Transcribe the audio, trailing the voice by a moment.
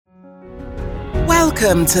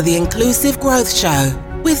Welcome to the Inclusive Growth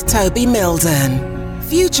Show with Toby Milden.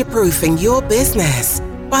 Future-proofing your business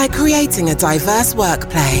by creating a diverse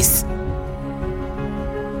workplace.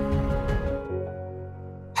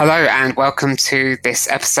 Hello and welcome to this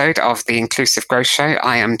episode of the Inclusive Growth Show.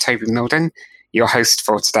 I am Toby Milden, your host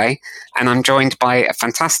for today, and I'm joined by a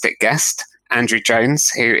fantastic guest, Andrew Jones,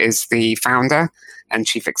 who is the founder and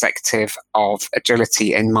chief executive of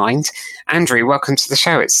Agility in Mind. Andrew, welcome to the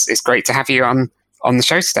show. It's great to have you on the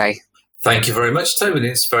show today. Thank you very much, Toby.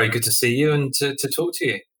 It's very good to see you and to talk to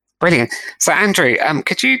you. Brilliant. So, Andrew,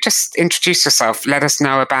 could you just introduce yourself? Let us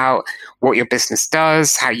know about what your business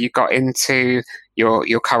does, how you got into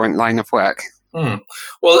your current line of work.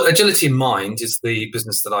 Well, Agility in Mind is the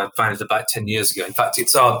business that I founded about 10 years ago. In fact,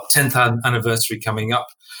 it's our 10th anniversary coming up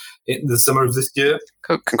in the summer of this year.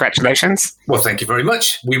 Cool. Congratulations. Well, thank you very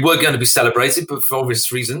much. We were going to be celebrated, but for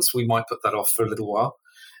obvious reasons, we might put that off for a little while.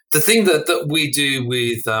 The thing that we do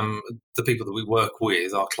with the people that we work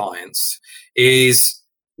with, our clients, is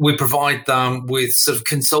we provide them with sort of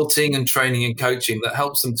consulting and training and coaching that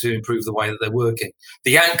helps them to improve the way that they're working.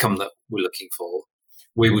 The outcome that we're looking for,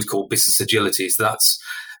 we would call business agility. So that's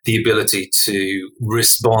the ability to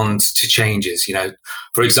respond to changes.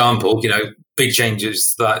 For example, big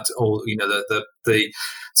changes that, or the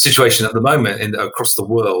situation at the moment across the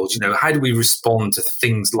world. How do we respond to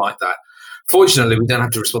things like that? Fortunately, we don't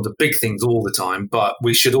have to respond to big things all the time, but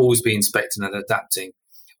we should always be inspecting and adapting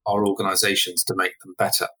our organizations to make them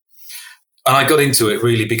better. And I got into it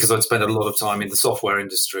really because I'd spent a lot of time in the software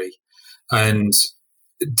industry and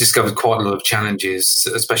discovered quite a lot of challenges,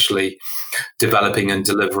 especially developing and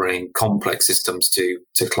delivering complex systems to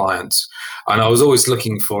clients. And I was always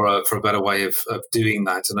looking for a better way of doing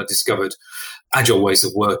that. And I discovered agile ways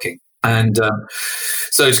of working. And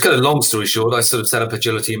so it's kind of long story short, I sort of set up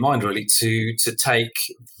Agility in Mind really to take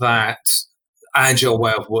that agile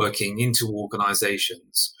way of working into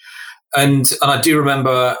organizations. And I do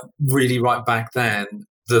remember really right back then,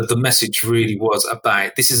 the message really was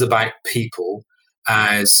about, this is about people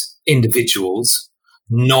as individuals,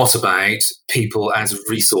 not about people as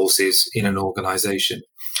resources in an organization.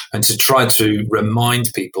 And to try to remind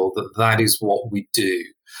people that that is what we do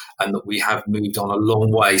and that we have moved on a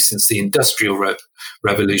long way since the Industrial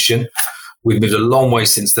Revolution. We've moved a long way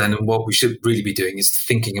since then, and what we should really be doing is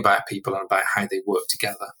thinking about people and about how they work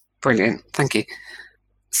together. Brilliant. Thank you.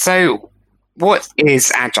 So what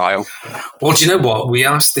is Agile? Well, do you know what? We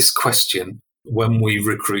ask this question when we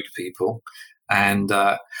recruit people, and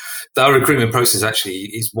our recruitment process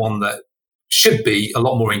actually is one that should be a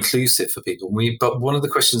lot more inclusive for people. But one of the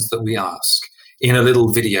questions that we ask in a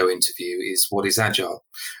little video interview is, what is Agile?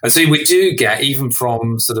 And so we do get, even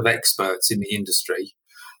from sort of experts in the industry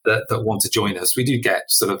that want to join us, we do get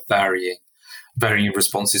sort of varying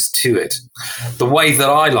responses to it. The way that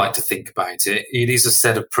I like to think about it, it is a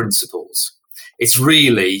set of principles. It's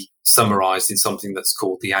really summarized in something that's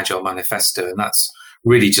called the Agile Manifesto, and that's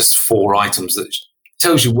really just 4 items that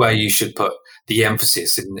tells you where you should put the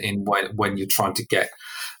emphasis in when you're trying to get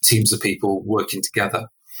teams of people working together.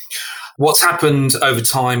 What's happened over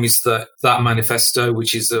time is that manifesto,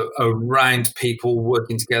 which is around people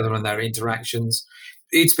working together and their interactions,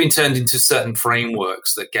 it's been turned into certain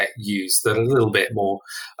frameworks that get used that are a little bit more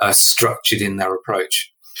structured in their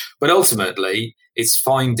approach. But ultimately, it's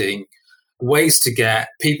finding ways to get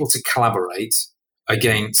people to collaborate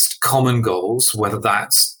against common goals, whether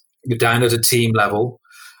that's down at a team level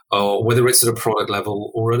or whether it's at a product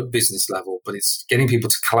level or at a business level, but it's getting people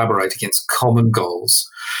to collaborate against common goals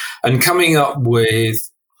and coming up with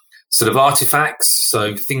sort of artifacts,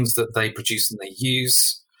 so things that they produce and they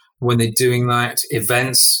use when they're doing that.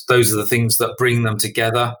 Events, those are the things that bring them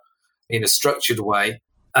together in a structured way,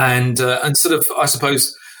 and sort of, I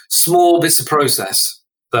suppose, small bits of process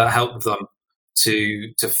that help them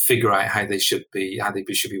to figure out how they should be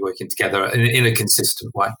working together in a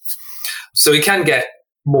consistent way. So it can get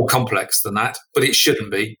more complex than that, but it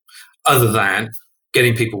shouldn't be. Other than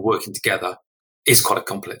getting people working together is quite a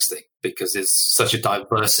complex thing because there's such a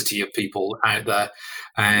diversity of people out there,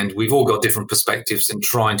 and we've all got different perspectives, and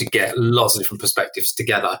trying to get lots of different perspectives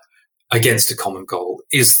together against a common goal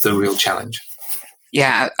is the real challenge.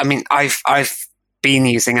 Yeah, I mean, I've been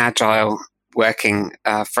using Agile working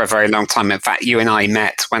for a very long time. In fact, you and I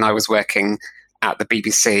met when I was working at the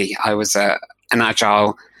BBC. I was an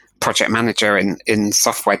Agile project manager in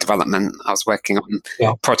software development. I was working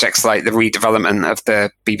on projects like the redevelopment of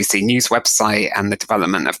the BBC News website and the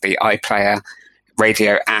development of the iPlayer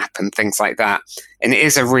radio app and things like that. And it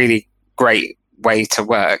is a really great way to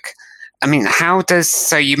work. I mean,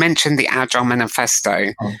 so you mentioned the Agile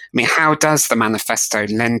Manifesto. I mean, how does the manifesto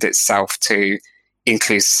lend itself to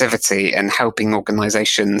inclusivity and helping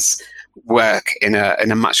organizations work in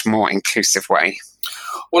a much more inclusive way?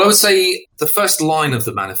 Well, I would say the first line of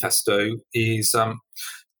the manifesto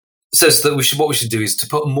says that what we should do is to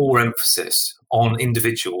put more emphasis on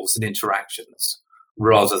individuals and interactions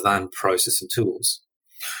rather than process and tools.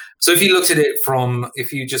 So if you looked at it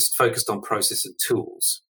if you just focused on process and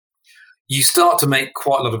tools, you start to make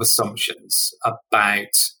quite a lot of assumptions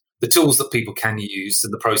about the tools that people can use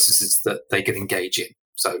and the processes that they can engage in.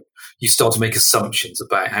 So you start to make assumptions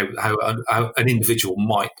about how an individual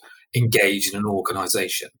might engage in an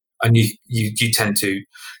organization. And you tend to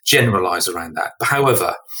generalize around that. But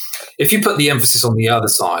however, if you put the emphasis on the other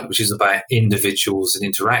side, which is about individuals and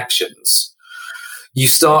interactions, you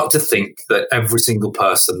start to think that every single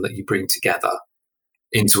person that you bring together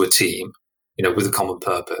into a team, with a common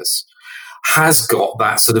purpose, has got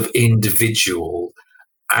that sort of individual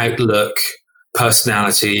outlook,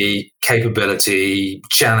 personality, capability,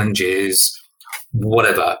 challenges,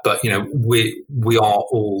 whatever. But, we are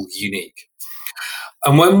all unique.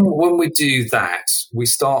 And when we do that, we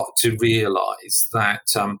start to realize that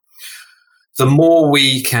the more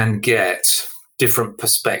we can get different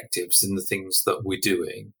perspectives in the things that we're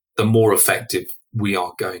doing, the more effective we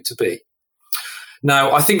are going to be.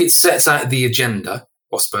 Now, I think it sets out the agenda,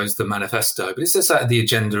 I suppose the manifesto, but it sets out the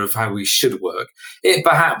agenda of how we should work. It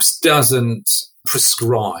perhaps doesn't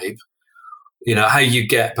prescribe, how you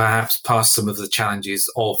get perhaps past some of the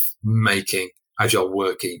challenges of making agile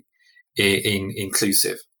working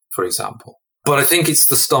inclusive, for example. But I think it's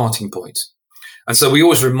the starting point. And so we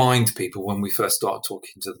always remind people when we first start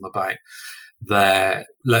talking to them about their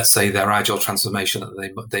agile transformation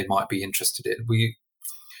that they might be interested in.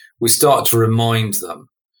 We start to remind them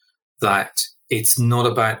that it's not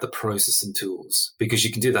about the process and tools, because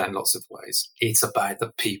you can do that in lots of ways. It's about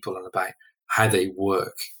the people and about how they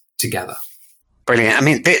work together. Brilliant. I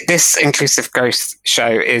mean, this Inclusive Growth Show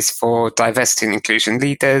is for diversity and inclusion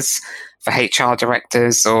leaders, for HR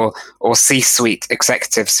directors or C-suite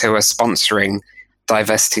executives who are sponsoring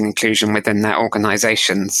diversity and inclusion within their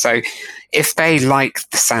organization. So if they like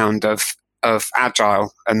the sound of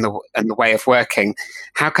Agile and the way of working,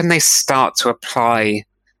 how can they start to apply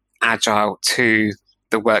Agile to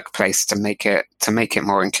the workplace to make it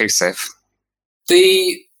more inclusive?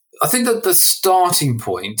 I think that the starting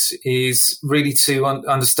point is really to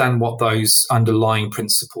understand what those underlying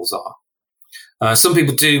principles are. Some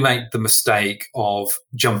people do make the mistake of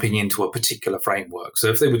jumping into a particular framework. So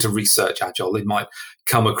if they were to research Agile, they might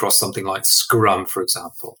come across something like Scrum, for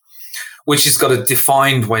example, which has got a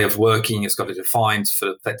defined way of working. It's got a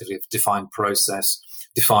effectively defined process,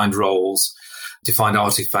 defined roles, defined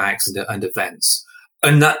artifacts and events.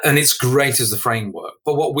 And it's great as a framework.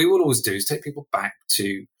 But what we will always do is take people back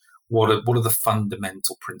to what are the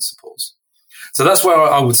fundamental principles. So that's where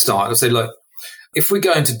I would start. I'd say, look, if we're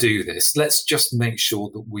going to do this, let's just make sure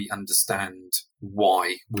that we understand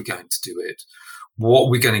why we're going to do it, what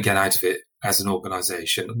we're going to get out of it as an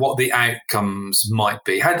organization, what the outcomes might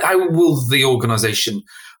be. How will the organization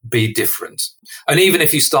be different? And even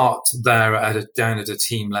if you start there down at a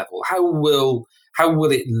team level, how will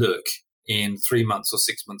it look in 3 months or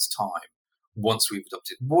 6 months' time once we've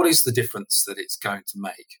adopted? What is the difference that it's going to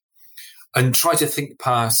make? And try to think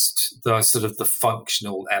past the sort of the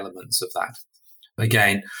functional elements of that.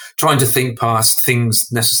 Again, trying to think past things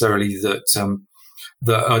necessarily that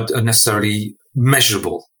are necessarily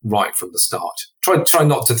measurable right from the start. Try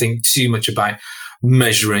not to think too much about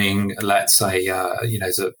measuring, let's say,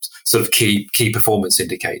 the sort of key performance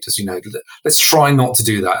indicators. Let's try not to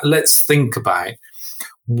do that. Let's think about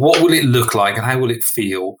what will it look like and how will it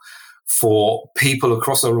feel for people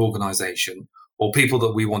across our organization, or people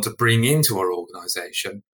that we want to bring into our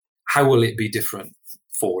organization. How will it be different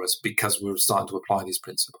for us because we're starting to apply these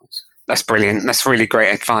principles? That's brilliant. That's really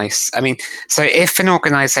great advice. I mean, so if an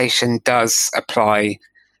organization does apply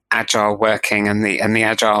Agile working and the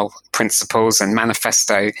Agile principles and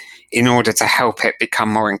manifesto in order to help it become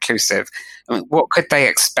more inclusive, I mean, what could they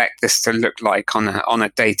expect this to look like on a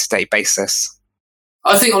day-to-day basis?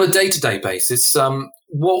 I think on a day-to-day basis,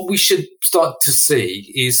 what we should start to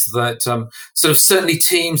see is that sort of certainly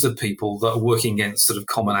teams of people that are working against sort of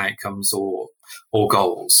common outcomes or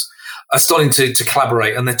goals are starting to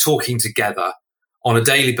collaborate, and they're talking together on a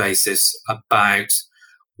daily basis about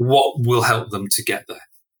what will help them to get there.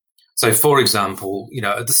 So, for example,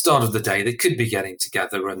 at the start of the day, they could be getting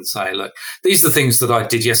together and say, look, these are the things that I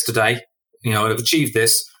did yesterday. I've achieved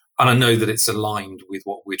this, and I know that it's aligned with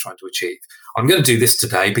what we're trying to achieve. I'm going to do this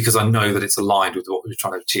today because I know that it's aligned with what we're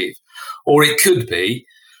trying to achieve. Or it could be,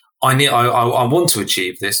 I want to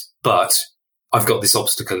achieve this, but I've got this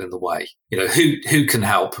obstacle in the way. Who can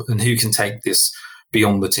help and who can take this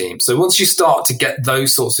beyond the team? So once you start to get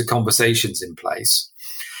those sorts of conversations in place,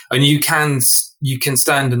 and you can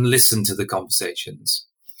stand and listen to the conversations,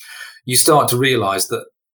 you start to realize that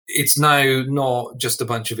it's now not just a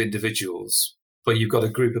bunch of individuals, but you've got a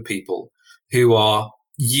group of people who are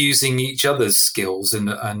using each other's skills and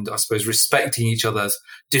I suppose respecting each other's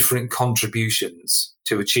different contributions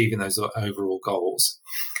to achieving those overall goals,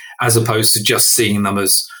 as opposed to just seeing them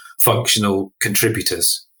as functional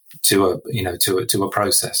contributors to a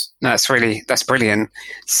process. That's brilliant.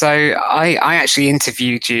 So I actually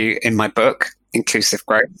interviewed you in my book, Inclusive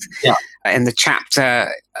Growth, in the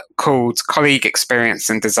chapter called Colleague Experience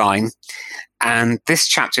and Design. And this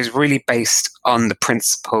chapter is really based on the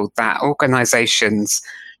principle that organizations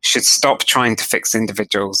should stop trying to fix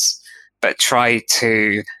individuals, but try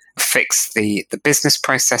to fix the business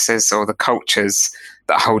processes or the cultures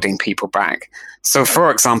that are holding people back. So,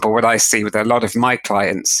 for example, what I see with a lot of my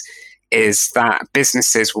clients is that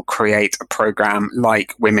businesses will create a program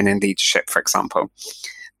like Women in Leadership, for example.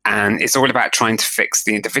 And it's all about trying to fix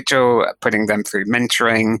the individual, putting them through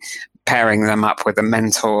mentoring, pairing them up with a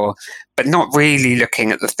mentor, but not really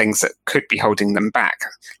looking at the things that could be holding them back,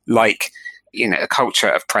 like, a culture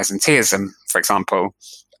of presenteeism, for example,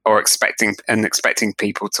 or expecting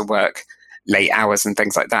people to work late hours and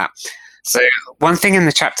things like that. So one thing in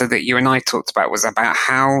the chapter that you and I talked about was about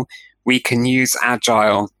how we can use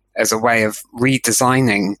Agile as a way of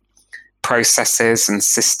redesigning processes and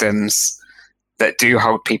systems that do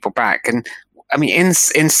hold people back. And I mean,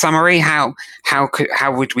 in summary, how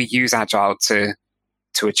would we use Agile to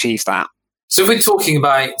achieve that? So if we're talking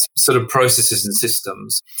about sort of processes and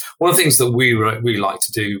systems, one of the things that we really like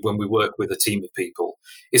to do when we work with a team of people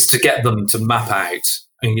is to get them to map out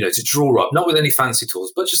and, to draw up, not with any fancy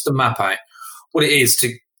tools, but just to map out what it is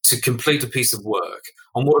to complete a piece of work,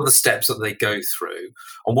 and what are the steps that they go through,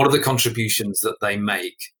 and what are the contributions that they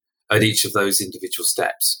make at each of those individual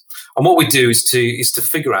steps. And what we do is to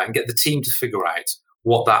figure out and get the team to figure out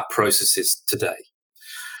what that process is today.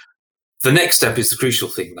 The next step is the crucial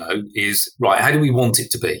thing, though, is, right, how do we want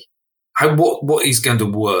it to be? What is going to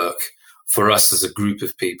work for us as a group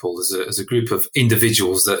of people, as a group of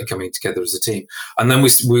individuals that are coming together as a team? And then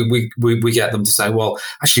we get them to say, well,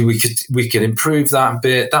 actually, we could improve that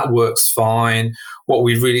bit. That works fine.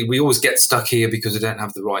 We always get stuck here because we don't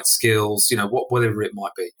have the right skills, whatever it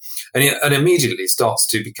might be. And immediately it starts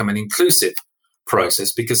to become an inclusive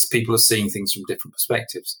process because people are seeing things from different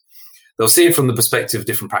perspectives. They'll see it from the perspective of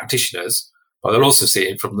different practitioners, but they'll also see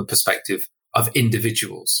it from the perspective of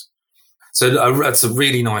individuals. So that's a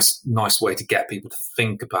really nice way to get people to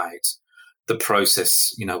think about the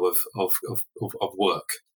process, of work,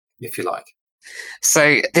 if you like.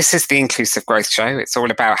 So this is the Inclusive Growth Show. It's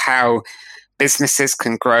all about how businesses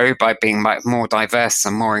can grow by being more diverse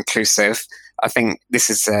and more inclusive. I think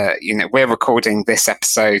this is, we're recording this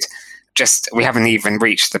episode we haven't even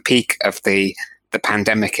reached the peak of the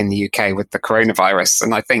pandemic in the UK with the coronavirus.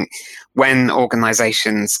 And I think when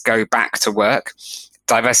organizations go back to work,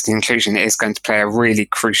 diversity and inclusion is going to play a really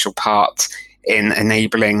crucial part in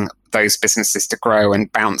enabling those businesses to grow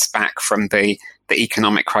and bounce back from the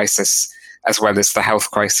economic crisis as well as the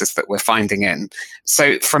health crisis that we're finding in.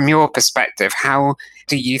 So from your perspective, how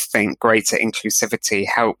do you think greater inclusivity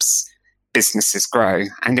helps businesses grow?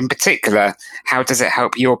 And in particular, how does it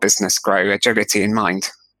help your business grow, Agility in Mind?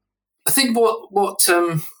 I think what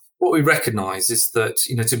we recognise is that,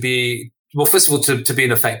 first of all, to be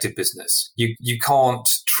an effective business, you can't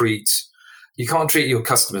treat your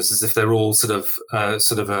customers as if they're all sort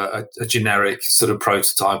of a generic sort of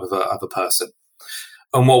prototype of a person.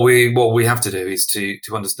 And what we have to do is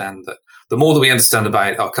to understand that the more that we understand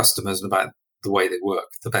about our customers and about the way they work,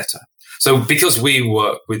 the better. So because we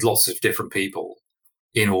work with lots of different people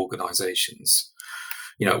in organizations,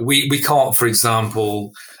 we can't, for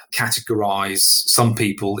example, categorize some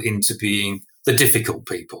people into being the difficult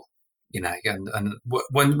people, and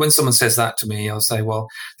when someone says that to me, I'll say, well,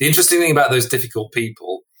 the interesting thing about those difficult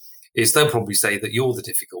people is they'll probably say that you're the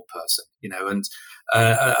difficult person,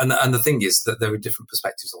 and the thing is that there are different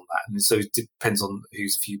perspectives on that. And so it depends on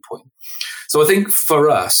whose viewpoint. So I think for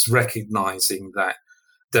us, recognizing that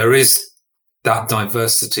there is that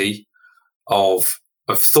diversity of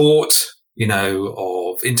thought,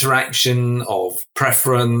 of interaction, of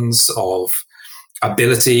preference, of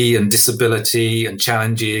ability and disability and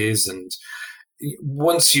challenges. And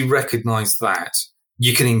once you recognize that,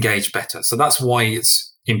 you can engage better. So that's why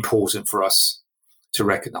it's important for us to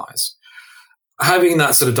recognize. Having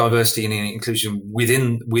that sort of diversity and inclusion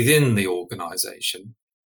within the organization,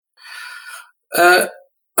 I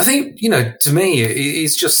I think, to me,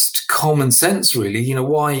 it's just common sense, really.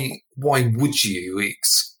 Why would you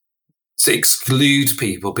exclude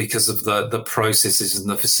people because of the processes and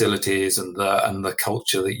the facilities and the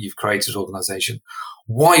culture that you've created as an organization?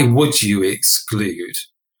 Why would you exclude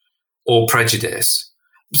or prejudice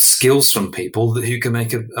skills from people who can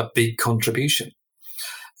make a big contribution?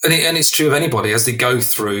 And it's true of anybody as they go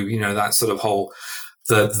through, that sort of whole,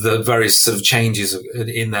 the various sort of changes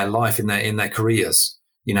in their life, in their careers,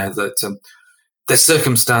 that their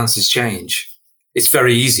circumstances change. It's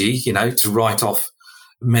very easy, to write off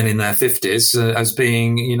men in their 50s as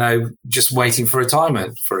being, just waiting for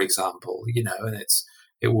retirement, for example, and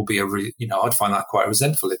it will be I'd find that quite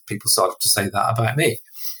resentful if people started to say that about me,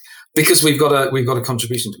 because we've got a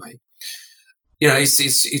contribution to make.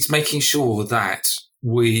 It's making sure that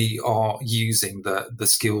we are using the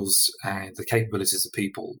skills and the capabilities of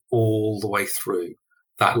people all the way through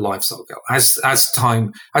that life cycle. As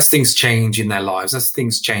things change in their lives, as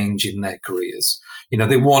things change in their careers,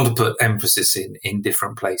 they want to put emphasis in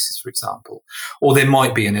different places, for example, or there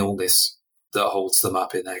might be an illness that holds them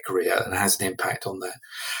up in their career and has an impact on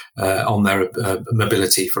their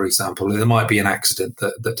mobility, for example. There might be an accident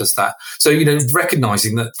that does that. So,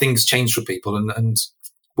 recognizing that things change for people and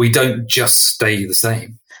we don't just stay the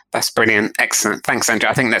same. That's brilliant. Excellent. Thanks, Andrew.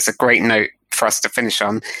 I think that's a great note for us to finish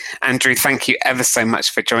on. Andrew, thank you ever so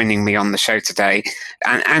much for joining me on the show today.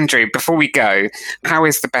 And Andrew, before we go, how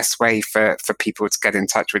is the best way for people to get in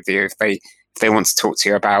touch with you if they want to talk to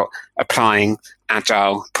you about applying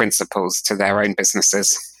agile principles to their own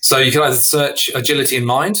businesses? So you can either search Agility in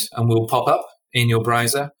Mind and we'll pop up in your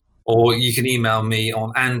browser, or you can email me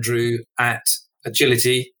on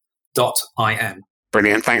andrew@agility.im.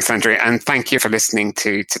 Brilliant. Thanks, Andrew. And thank you for listening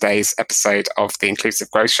to today's episode of the Inclusive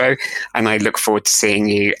Growth Show. And I look forward to seeing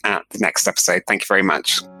you at the next episode. Thank you very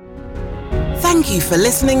much. Thank you for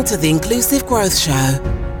listening to the Inclusive Growth Show.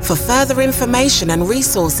 For further information and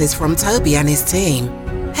resources from Toby and his team,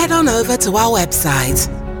 head on over to our website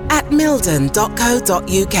at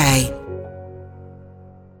milden.co.uk.